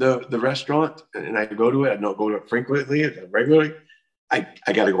the restaurant and I go to it, I don't go to it frequently, regularly. I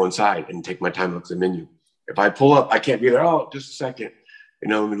got to go inside and take my time, look at the menu. If I pull up, I can't be there. Oh, just a second.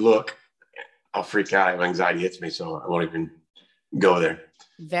 Let me look. I'll freak out. Anxiety hits me, so I won't even go there.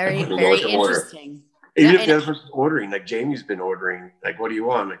 Very, very interesting. Even if the other person's ordering, like Jamie's been ordering, like, what do you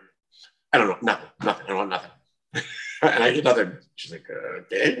want? I'm like, I don't know, nothing. I don't want nothing. And I get nothing. She's like,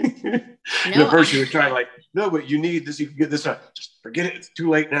 okay. No, first she was trying, like, no, but you need this. You can get this. Just forget it. It's too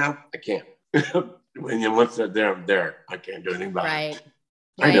late now. I can't. When once they're there, I'm there. I can't do anything about it.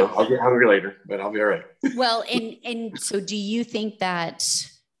 I know. I'll get hungry later, but I'll be all right. Well, and so do you think that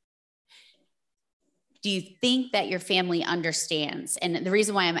your family understands? And the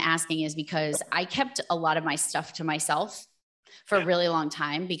reason why I'm asking is because I kept a lot of my stuff to myself for a really long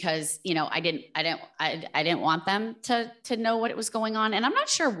time because, I didn't want them to know what was going on. And I'm not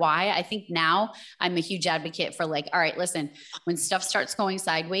sure why. I think now I'm a huge advocate for like, all right, listen, when stuff starts going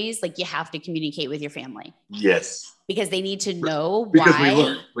sideways, like you have to communicate with your family. Yes. Because they need to know because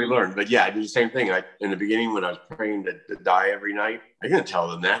why. We learned. But yeah, I did the same thing. In the beginning, when I was praying to die every night, I didn't tell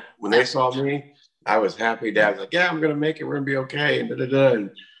them that. When they saw me, I was happy. Dad was like, yeah, I'm going to make it. We're going to be okay. And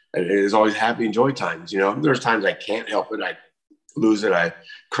And it was always happy and joy times. There's times I can't help it. I lose it. I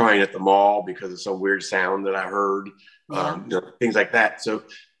crying at the mall because of some weird sound that I heard, things like that. So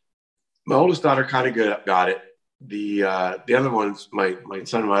my oldest daughter kind of got it. The other ones, my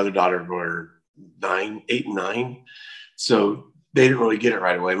son and my other daughter were 8 and 9. So they didn't really get it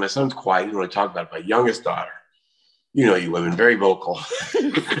right away. My son's quiet. He didn't really talk about it. My youngest daughter, you women, very vocal.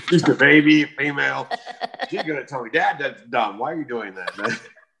 She's the baby, female. She's going to tell me, Dad, that's dumb. Why are you doing that?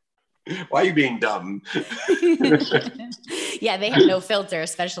 Why are you being dumb? Yeah, they have no filter,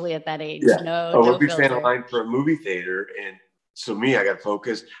 especially at that age. Yeah. No we stand in line for a movie theater, and so me, I got to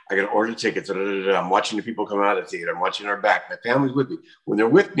focus. I got to order tickets. I'm watching the people come out of the theater. I'm watching our back. My family's with me. When they're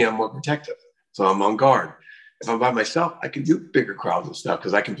with me, I'm more protective, so I'm on guard. If I'm by myself, I can do bigger crowds and stuff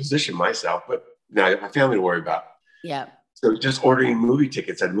because I can position myself. But now I got my family to worry about. Yeah. So just ordering movie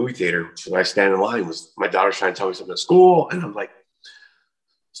tickets at a movie theater, so I stand in line. Was my daughter's trying to tell me something at school, and I'm like,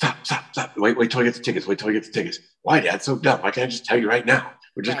 Stop. Wait till I get the tickets. Why, Dad? So dumb. Why can't I just tell you right now?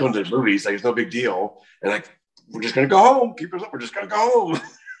 We're just going to the movies. Like, it's no big deal. And like, we're just going to go home. Keep us up. We're just going to go home.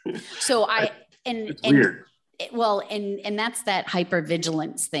 So it's weird. Well, and that's that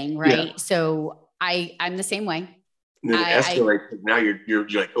hypervigilance thing, right? Yeah. So I'm the same way. And then it escalates. Now you're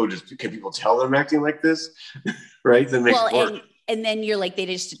like, oh, can people tell them acting like this? Right? Then makes it worse. And then you're like, they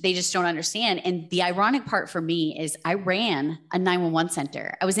just don't understand. And the ironic part for me is I ran a 911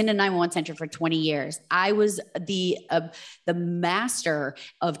 center. I was in a 911 center for 20 years. I was the master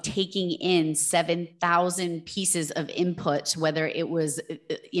of taking in 7,000 pieces of input, whether it was,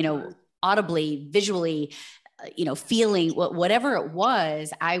 audibly, visually, feeling, whatever it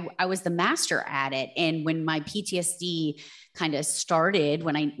was, I was the master at it. And when my PTSD kind of started,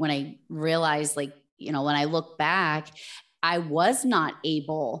 when I realized, like, when I look back, I was not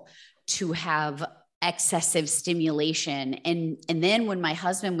able to have excessive stimulation. And then when my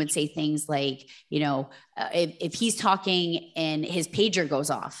husband would say things like, if he's talking and his pager goes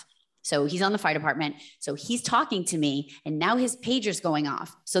off, so he's on the fire department, so he's talking to me and now his pager's going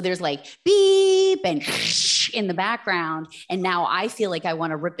off. So there's like beep and in the background. And now I feel like I want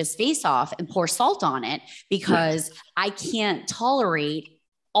to rip his face off and pour salt on it because I can't tolerate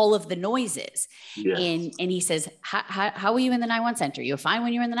all of the noises. Yes. And he says, how were you in the 911 center? You were fine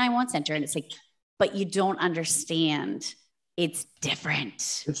when you were in the 911 center. And it's like, but you don't understand. It's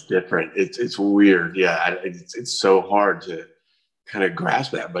different. It's different. It's weird. Yeah. It's so hard to kind of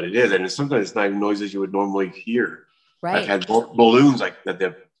grasp that, but it is. And sometimes it's not even noises you would normally hear. Right. I've had balloons like that.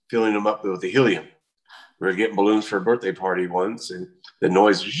 They're filling them up with the helium. We were getting balloons for a birthday party once, and the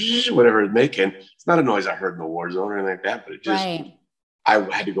noise, whatever it's making, it's not a noise I heard in the war zone or anything like that, but it just, right. I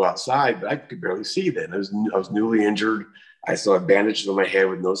had to go outside, but I could barely see then. I was newly injured. I still had bandages on my head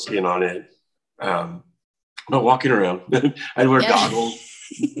with no skin on it. But walking around, I'd wear goggles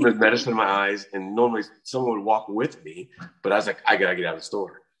with medicine in my eyes, and normally someone would walk with me, but I was like, I got to get out of the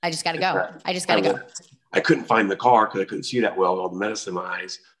store. I just got to go. I couldn't find the car because I couldn't see that well with all the medicine in my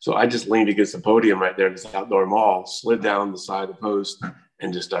eyes. So I just leaned against the podium right there in this outdoor mall, slid down the side of the post,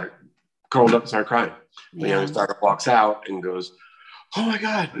 and just curled up and started crying. My youngest daughter walks out and goes, oh my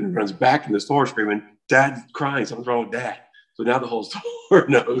God, and runs back in the store screaming, Dad's crying, something's wrong with Dad. So now the whole store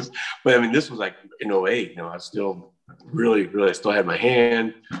knows. But I mean, this was like in 08, I was still really, I still had my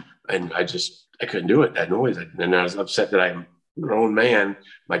hand, and I couldn't do it, that noise. And I was upset that I'm a grown man.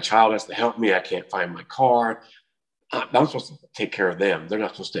 My child has to help me. I can't find my car. I'm supposed to take care of them. They're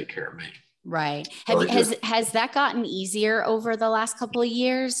not supposed to take care of me. Right. Has that gotten easier over the last couple of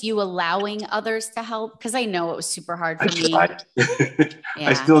years? You allowing others to help? Because I know it was super hard for me. I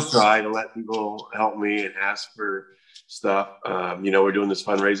Yeah. still try to let people help me and ask for stuff. We're doing this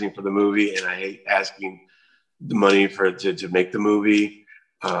fundraising for the movie, and I hate asking the money to make the movie.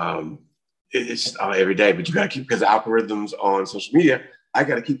 It's every day, but you got to keep, because the algorithms on social media, I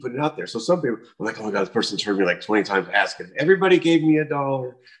got to keep putting it out there. So some people are like, oh my God, this person's heard me like 20 times asking. Everybody gave me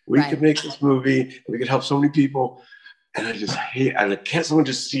 $1. We could make this movie. We could help so many people. And I just hate, can't someone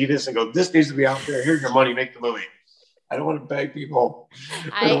just see this and go, this needs to be out there. Here's your money, make the movie. I don't want to beg people.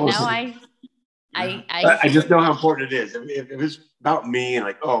 I just know how important it is. If it's about me and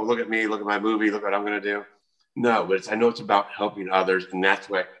like, oh, look at me, look at my movie, look what I'm going to do. No, but I know it's about helping others. And that's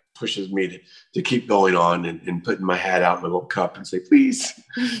what pushes me to keep going on and putting my hat out in my little cup and say, please,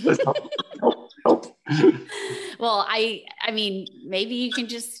 let's help. Well, I mean, maybe you can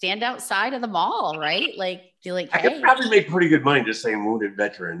just stand outside of the mall, right? Like, be like, hey. I could probably make pretty good money just saying wounded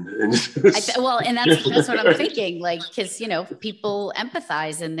veteran. And that's what I'm thinking. Like, because, people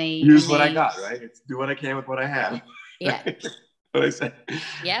empathize and they use what I got, right? It's do what I can with what I have. Yeah. What I say.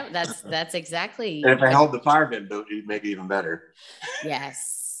 Yeah, that's exactly. And if I held the fireman boot, it'd make it even better.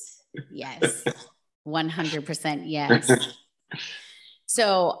 Yes. 100% yes.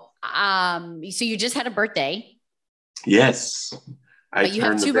 So you just had a birthday. Yes. But you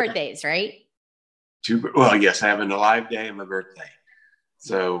have 2 birthdays, right? Well, yes, I have an alive day and my birthday.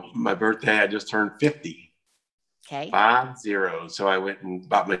 So my birthday, I just turned 50. Okay. 50. So I went and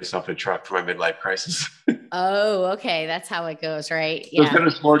bought myself a truck for my midlife crisis. Oh, okay. That's how it goes, right? Yeah. So instead of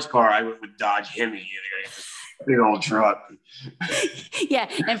a sports car, I went with Dodge Hemi, big old truck. Yeah.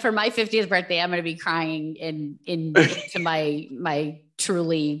 And for my 50th birthday, I'm going to be crying into my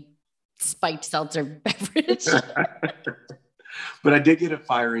truly spiked seltzer beverage. But I did get a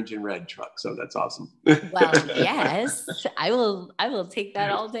fire engine red truck, so that's awesome. Well, yes, I will take that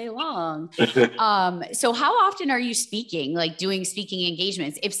all day long. So how often are you speaking, like doing speaking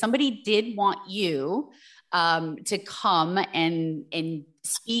engagements? If somebody did want you to come and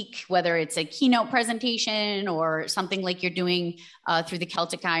speak, whether it's a keynote presentation or something like you're doing through the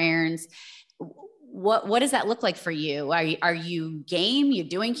Celtic Irons, what does that look like for you? Are you game? You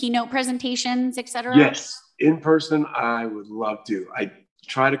doing keynote presentations, et cetera? Yes. In person, I would love to. I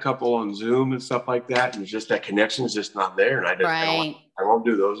tried a couple on Zoom and stuff like that, and just that connection is just not there. And I won't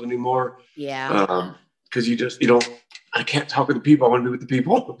do those anymore. Yeah. Because I can't talk with the people. I want to be with the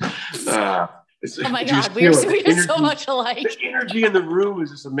people. Oh my God, we are so much alike. The energy in the room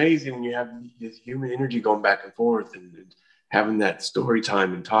is just amazing when you have this human energy going back and forth and having that story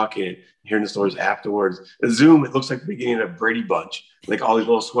time and talking and hearing the stories afterwards. The Zoom, it looks like the beginning of Brady Bunch, like all these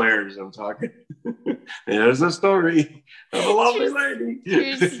little swears I'm talking. There's a story of a lovely lady.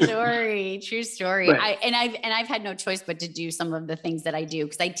 True story. Right. I've had no choice but to do some of the things that I do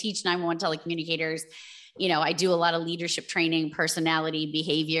because I teach 911 telecommunicators. I do a lot of leadership training, personality,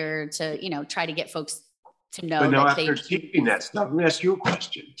 behavior to, try to get folks to know. But now after teaching that stuff, let me ask you a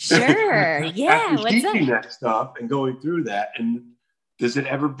question. Sure. Yeah. After teaching that stuff and going through that, and does it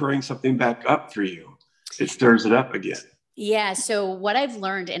ever bring something back up for you? It stirs it up again. Yeah. So what I've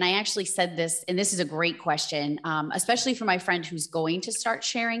learned, and I actually said this, and this is a great question, especially for my friend who's going to start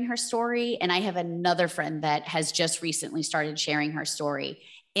sharing her story. And I have another friend that has just recently started sharing her story.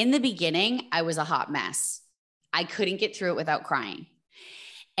 In the beginning, I was a hot mess. I couldn't get through it without crying.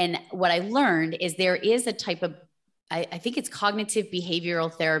 And what I learned is there is a type of, I think it's cognitive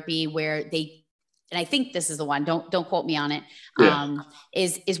behavioral therapy where and I think this is the one, don't quote me on it. Yeah.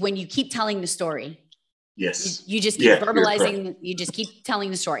 Is when you keep telling the story. Yes. You just keep verbalizing, you just keep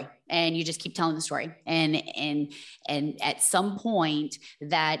telling the story and you just keep telling the story. And at some point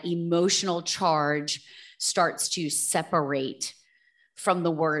that emotional charge starts to separate from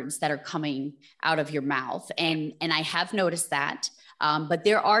the words that are coming out of your mouth. And I have noticed that. But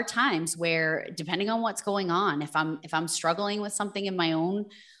there are times where, depending on what's going on, if I'm struggling with something in my own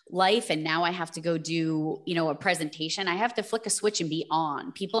life and now I have to go do, a presentation, I have to flick a switch and be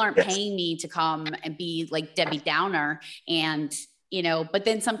on. People aren't paying me to come and be like Debbie Downer. And, but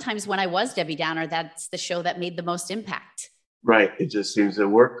then sometimes when I was Debbie Downer, that's the show that made the most impact. Right. It just seems to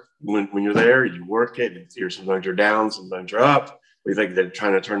work when you're there, you work it. Sometimes you're down, sometimes you're up. We think they're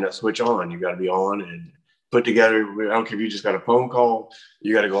trying to turn that switch on. You got to be on and put together. I don't care if you just got a phone call,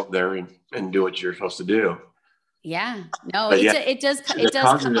 you got to go up there and do what you're supposed to do. Yeah, no, it does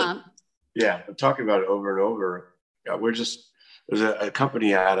come up. Yeah. I'm talking about it over and over. There's a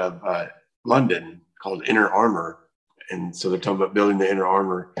company out of London called Inner Armor. And so they're talking about building the inner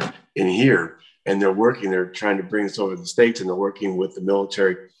armor in here. and they're trying to bring this over to the States, and they're working with the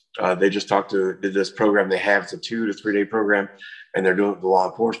military. They just did this program they have. It's a 2 to 3 day program, and they're doing it with the law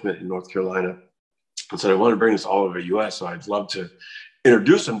enforcement in North Carolina. And so they want to bring this all over the U.S. So I'd love to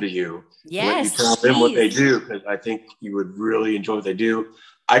introduce them to you. Yes, let you tell them what they do, because I think you would really enjoy what they do.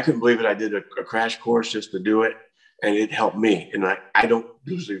 I couldn't believe it. I did a crash course just to do it, and it helped me. And I don't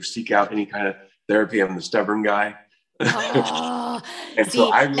usually seek out any kind of therapy. I'm the stubborn guy. Oh, and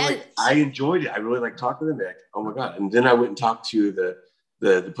so I enjoyed it. I really like talking to them. Like, oh my God. And then I went and talked to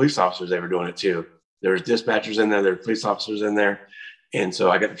the police officers. They were doing it too. There was dispatchers in there. There were police officers in there. And so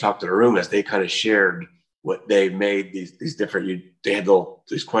I got to talk to the room as they kind of shared what they made, these different, they had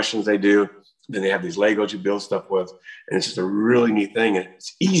these questions they do. Then they have these Legos you build stuff with. And it's just a really neat thing. And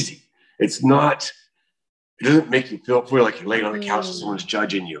it's easy. It doesn't make you feel like you're laying on the couch and someone's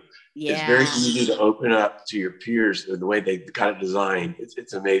judging you. Yeah. It's very easy to open up to your peers the way they got it designed.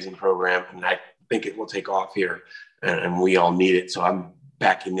 It's an amazing program. And I think it will take off here, and we all need it. So I'm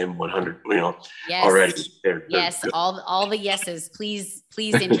backing them 100, yes. Already. Yes. All the yeses, please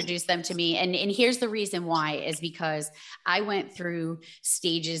introduce them to me. And here's the reason why, is because I went through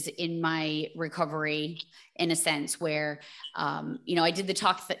stages in my recovery, in a sense, where, I did the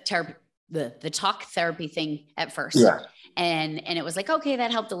talk therapy, the talk therapy thing at first. Yeah. And it was like, okay,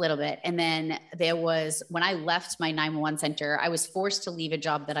 that helped a little bit. And then when I left my 911 center, I was forced to leave a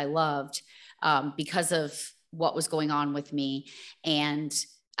job that I loved, because of what was going on with me. And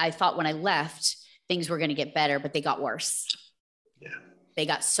I thought when I left, things were going to get better, but they got worse. Yeah. They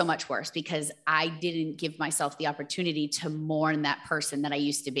got so much worse because I didn't give myself the opportunity to mourn that person that I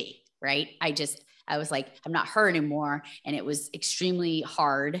used to be. Right. I was like, I'm not her anymore. And it was extremely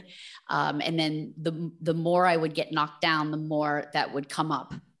hard. And then the more I would get knocked down, the more that would come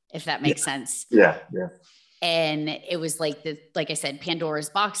up, if that makes sense. Yeah. Yeah. And it was like I said, Pandora's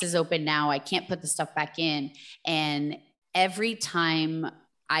box is open now. I can't put the stuff back in. And every time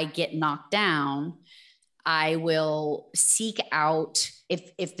I get knocked down, I will seek out,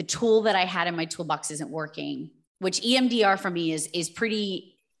 if the tool that I had in my toolbox isn't working, which EMDR for me is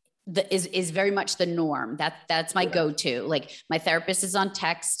very much the norm. That's my go-to. Like, my therapist is on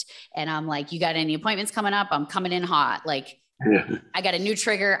text and I'm like, you got any appointments coming up? I'm coming in hot. Like, I got a new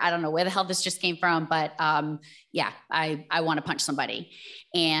trigger. I don't know where the hell this just came from, but I want to punch somebody.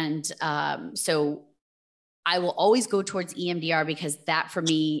 And so I will always go towards EMDR, because that, for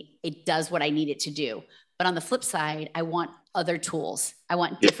me, it does what I need it to do. But on the flip side, I want other tools. I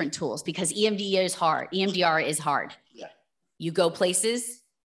want different tools, because EMDR is hard. Yeah. You go places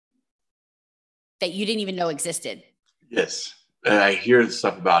that you didn't even know existed. Yes. And I hear the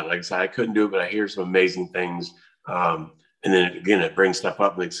stuff about it. Like I said, I couldn't do it, but I hear some amazing things. And then again, it brings stuff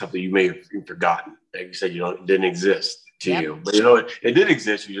up, like something you may have forgotten. Like you said, it didn't exist to you, but it did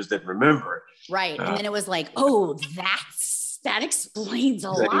exist. You just didn't remember it. Right. And then it was like, oh, that explains a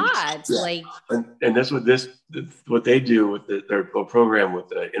lot. Yeah. Like, and that's what they do with their program with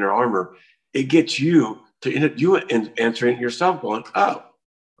the Inner Armor. It gets you to answer it yourself, going, oh,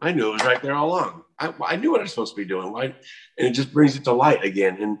 I knew it was right there all along. I knew what I was supposed to be doing. Why? And it just brings it to light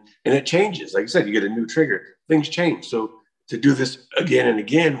again. And it changes. Like I said, you get a new trigger, things change. So to do this again and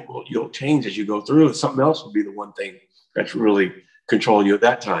again, well, you'll change as you go through. Something else will be the one thing that's really controlling you at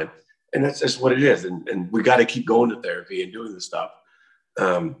that time. And that's just what it is. And we got to keep going to therapy and doing this stuff.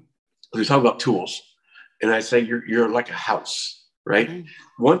 We talk about tools. And I say, you're like a house, right?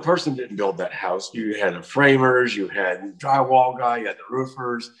 Mm-hmm. One person didn't build that house. You had the framers, you had the drywall guy, you had the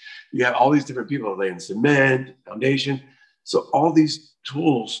roofers, you had all these different people laying cement, foundation. So all these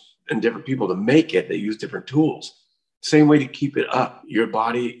tools and different people to make it, they use different tools. Same way to keep it up. Your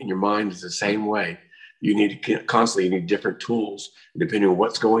body and your mind is the same way. You need different tools. Depending on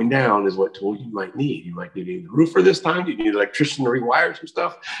what's going down is what tool you might need. You might need a roofer this time. You need an electrician to rewire some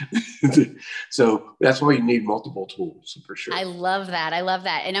stuff. So that's why you need multiple tools, for sure. I love that.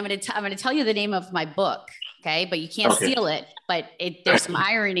 And I'm going to tell you the name of my book. Okay. But you can't steal it, but there's some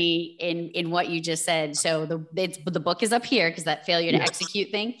irony in what you just said. So the book is up here, because that failure to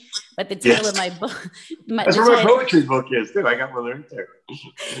execute thing, but the title of my book, that's where my poetry book is too. I got one right there.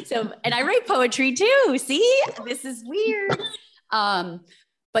 So, and I write poetry too. See, this is weird.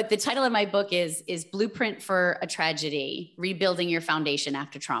 But the title of my book is Blueprint for a Tragedy: Rebuilding Your Foundation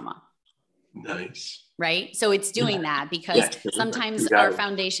After Trauma. Nice. Right. So it's doing that, because sometimes our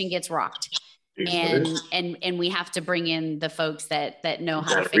foundation gets rocked. And we have to bring in the folks that know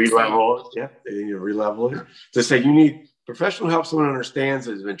how to fix re-level it. Yeah, they need to re-level it. To say you need professional help, someone who understands,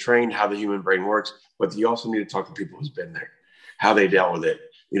 has been trained how the human brain works, but you also need to talk to people who's been there, how they dealt with it.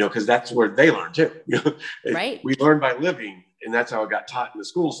 because that's where they learn too. Right. We learn by living, and that's how it got taught in the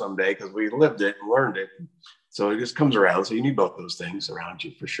school someday, because we lived it and learned it. So it just comes around. So you need both those things around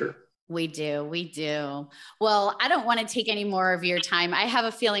you for sure. We do. Well, I don't want to take any more of your time. I have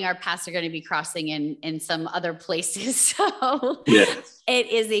a feeling our paths are going to be crossing in some other places. So yes.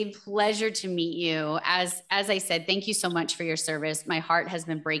 It is a pleasure to meet you. As I said, thank you so much for your service. My heart has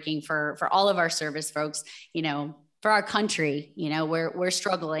been breaking for all of our service folks, for our country. We're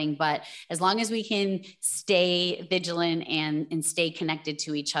struggling, but as long as we can stay vigilant and stay connected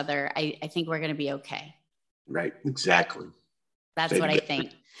to each other, I think we're going to be okay. Right. Exactly. That's what I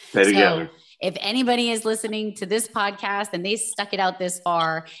think. So if anybody is listening to this podcast and they stuck it out this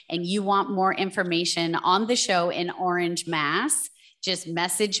far and you want more information on the show in Orange, Mass, just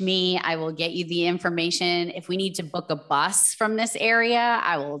message me. I will get you the information. If we need to book a bus from this area,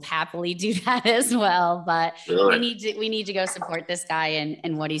 I will happily do that as well. But we need to go support this guy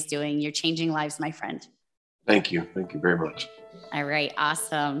and what he's doing. You're changing lives, my friend. Thank you. Thank you very much. All right.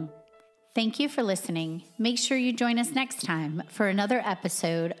 Awesome. Thank you for listening. Make sure you join us next time for another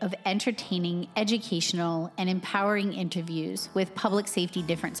episode of entertaining, educational, and empowering interviews with public safety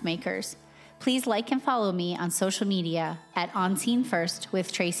difference makers. Please like and follow me on social media at On Scene First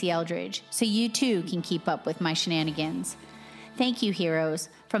with Tracy Eldridge so you too can keep up with my shenanigans. Thank you, heroes,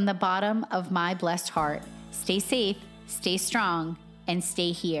 from the bottom of my blessed heart. Stay safe, stay strong, and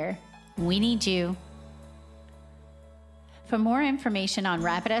stay here. We need you. For more information on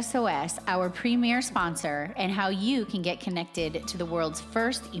Rapid SOS, our premier sponsor, and how you can get connected to the world's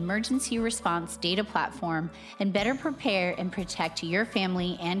first emergency response data platform and better prepare and protect your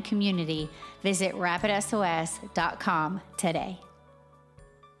family and community, visit rapidsos.com today.